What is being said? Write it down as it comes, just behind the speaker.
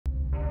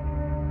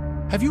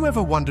Have you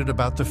ever wondered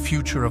about the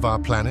future of our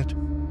planet?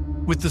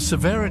 With the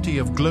severity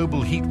of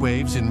global heat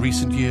waves in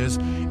recent years,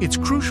 it's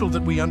crucial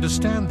that we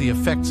understand the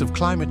effects of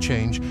climate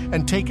change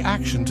and take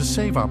action to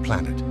save our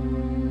planet.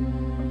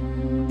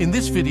 In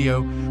this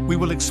video, we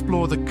will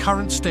explore the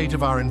current state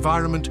of our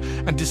environment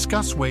and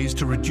discuss ways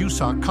to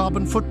reduce our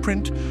carbon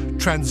footprint,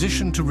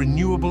 transition to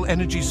renewable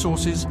energy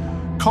sources,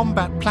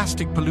 combat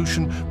plastic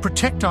pollution,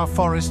 protect our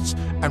forests,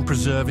 and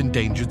preserve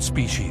endangered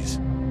species.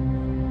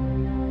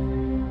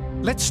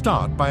 Let's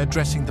start by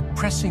addressing the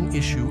pressing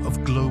issue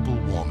of global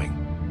warming.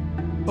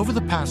 Over the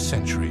past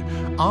century,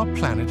 our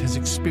planet has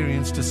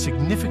experienced a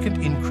significant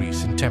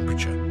increase in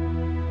temperature.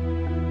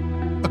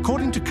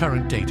 According to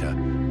current data,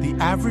 the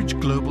average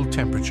global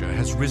temperature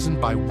has risen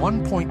by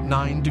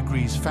 1.9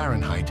 degrees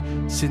Fahrenheit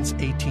since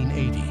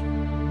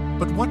 1880.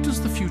 But what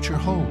does the future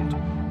hold?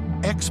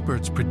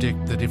 Experts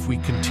predict that if we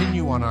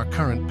continue on our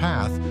current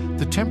path,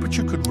 the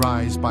temperature could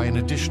rise by an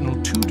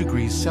additional 2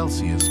 degrees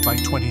Celsius by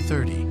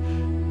 2030.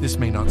 This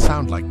may not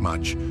sound like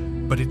much,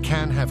 but it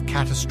can have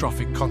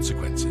catastrophic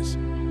consequences.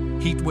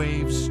 Heat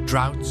waves,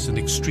 droughts, and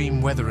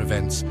extreme weather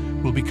events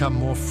will become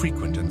more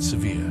frequent and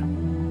severe.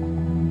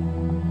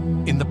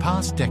 In the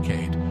past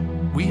decade,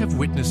 we have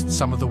witnessed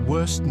some of the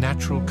worst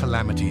natural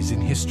calamities in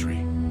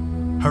history.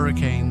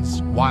 Hurricanes,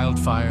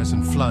 wildfires,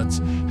 and floods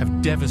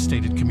have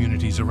devastated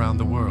communities around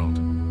the world.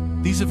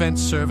 These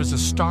events serve as a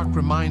stark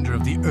reminder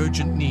of the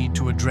urgent need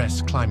to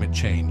address climate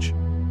change.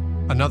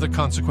 Another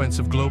consequence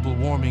of global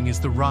warming is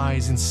the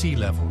rise in sea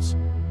levels.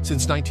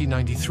 Since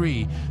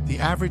 1993, the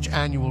average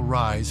annual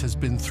rise has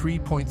been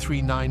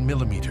 3.39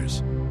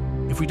 millimeters.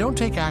 If we don't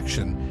take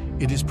action,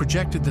 it is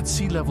projected that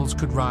sea levels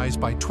could rise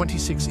by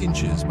 26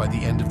 inches by the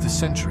end of this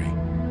century.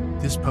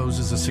 This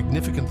poses a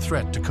significant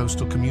threat to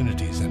coastal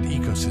communities and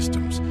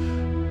ecosystems.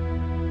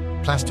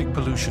 Plastic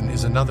pollution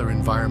is another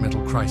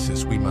environmental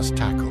crisis we must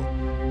tackle.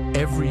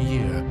 Every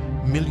year,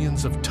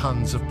 millions of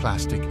tons of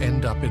plastic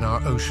end up in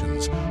our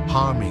oceans,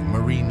 harming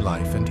marine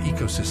life and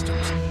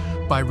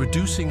ecosystems. By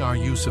reducing our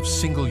use of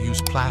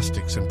single-use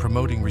plastics and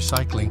promoting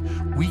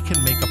recycling, we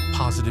can make a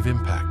positive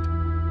impact.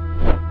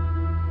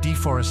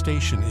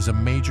 Deforestation is a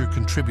major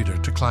contributor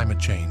to climate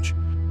change.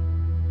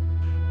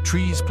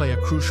 Trees play a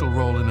crucial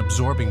role in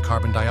absorbing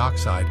carbon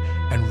dioxide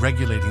and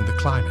regulating the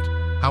climate.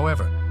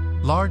 However,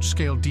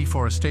 large-scale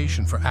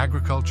deforestation for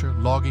agriculture,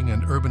 logging,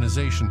 and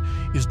urbanization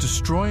is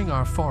destroying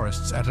our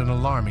forests at an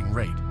alarming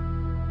rate.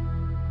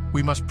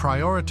 We must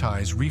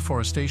prioritize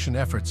reforestation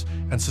efforts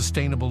and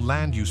sustainable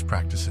land use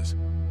practices.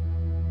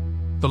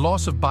 The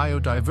loss of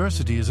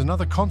biodiversity is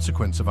another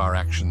consequence of our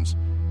actions.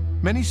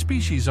 Many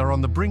species are on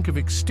the brink of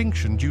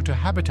extinction due to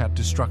habitat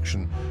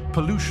destruction,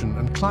 pollution,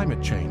 and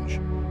climate change.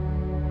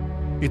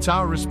 It's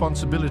our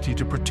responsibility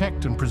to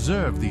protect and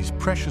preserve these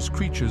precious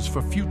creatures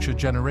for future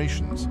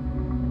generations.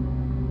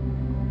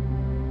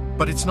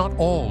 But it's not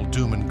all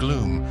doom and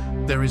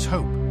gloom. There is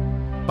hope.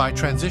 By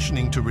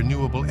transitioning to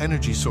renewable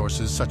energy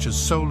sources such as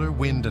solar,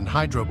 wind, and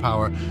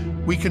hydropower,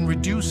 we can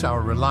reduce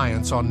our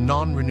reliance on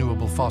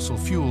non-renewable fossil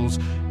fuels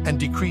and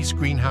decrease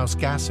greenhouse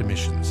gas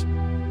emissions.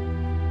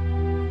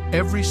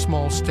 Every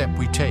small step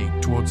we take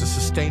towards a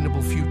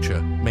sustainable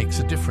future makes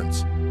a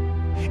difference.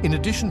 In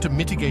addition to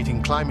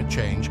mitigating climate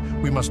change,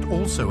 we must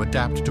also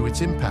adapt to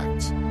its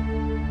impacts.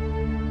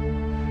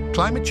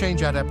 Climate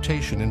change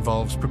adaptation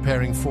involves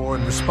preparing for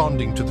and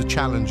responding to the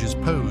challenges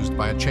posed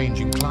by a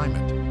changing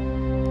climate.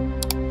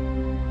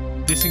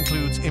 This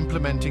includes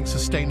implementing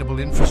sustainable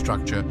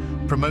infrastructure,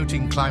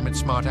 promoting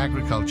climate-smart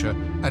agriculture,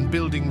 and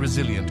building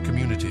resilient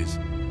communities.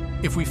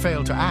 If we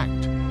fail to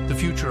act, the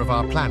future of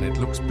our planet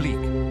looks bleak.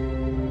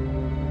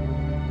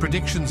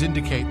 Predictions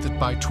indicate that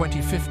by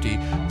 2050,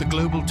 the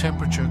global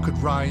temperature could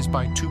rise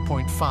by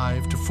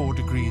 2.5 to 4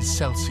 degrees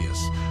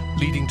Celsius,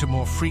 leading to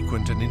more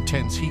frequent and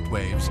intense heat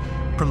waves,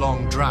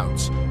 prolonged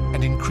droughts,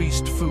 and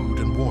increased food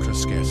and water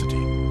scarcity.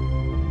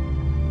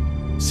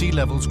 Sea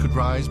levels could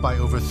rise by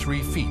over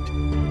 3 feet,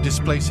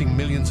 displacing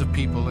millions of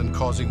people and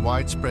causing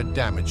widespread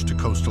damage to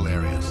coastal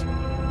areas.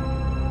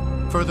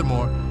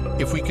 Furthermore,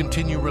 if we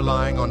continue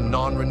relying on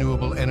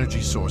non-renewable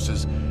energy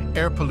sources,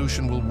 air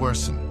pollution will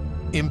worsen,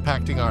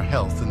 impacting our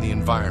health and the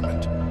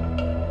environment.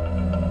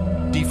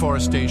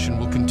 Deforestation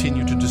will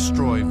continue to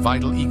destroy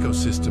vital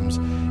ecosystems,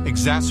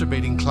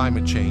 exacerbating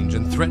climate change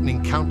and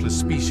threatening countless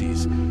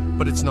species,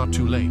 but it's not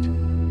too late.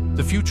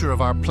 The future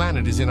of our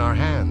planet is in our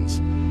hands.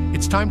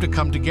 It's time to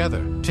come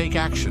together, take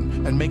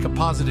action, and make a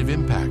positive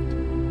impact.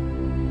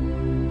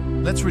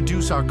 Let's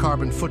reduce our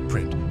carbon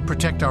footprint,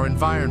 protect our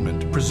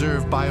environment,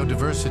 preserve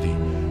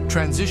biodiversity,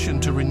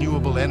 transition to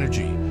renewable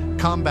energy,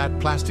 combat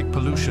plastic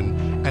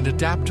pollution, and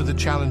adapt to the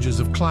challenges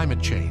of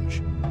climate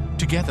change.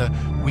 Together,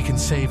 we can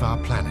save our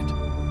planet.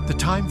 The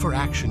time for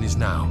action is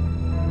now.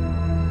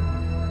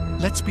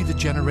 Let's be the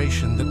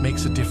generation that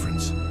makes a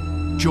difference.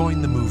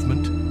 Join the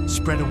movement,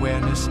 spread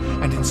awareness,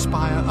 and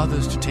inspire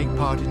others to take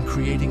part in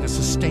creating a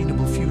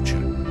sustainable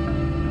future.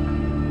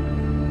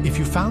 If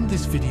you found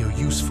this video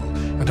useful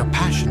and are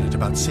passionate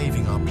about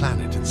saving our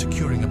planet and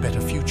securing a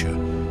better future,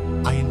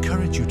 I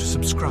encourage you to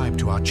subscribe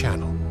to our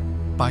channel.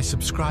 By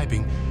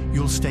subscribing,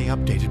 you'll stay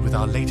updated with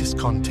our latest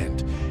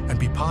content and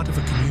be part of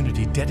a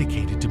community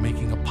dedicated to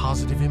making a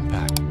positive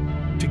impact.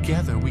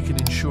 Together, we can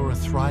ensure a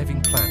thriving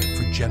planet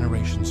for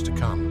generations to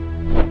come.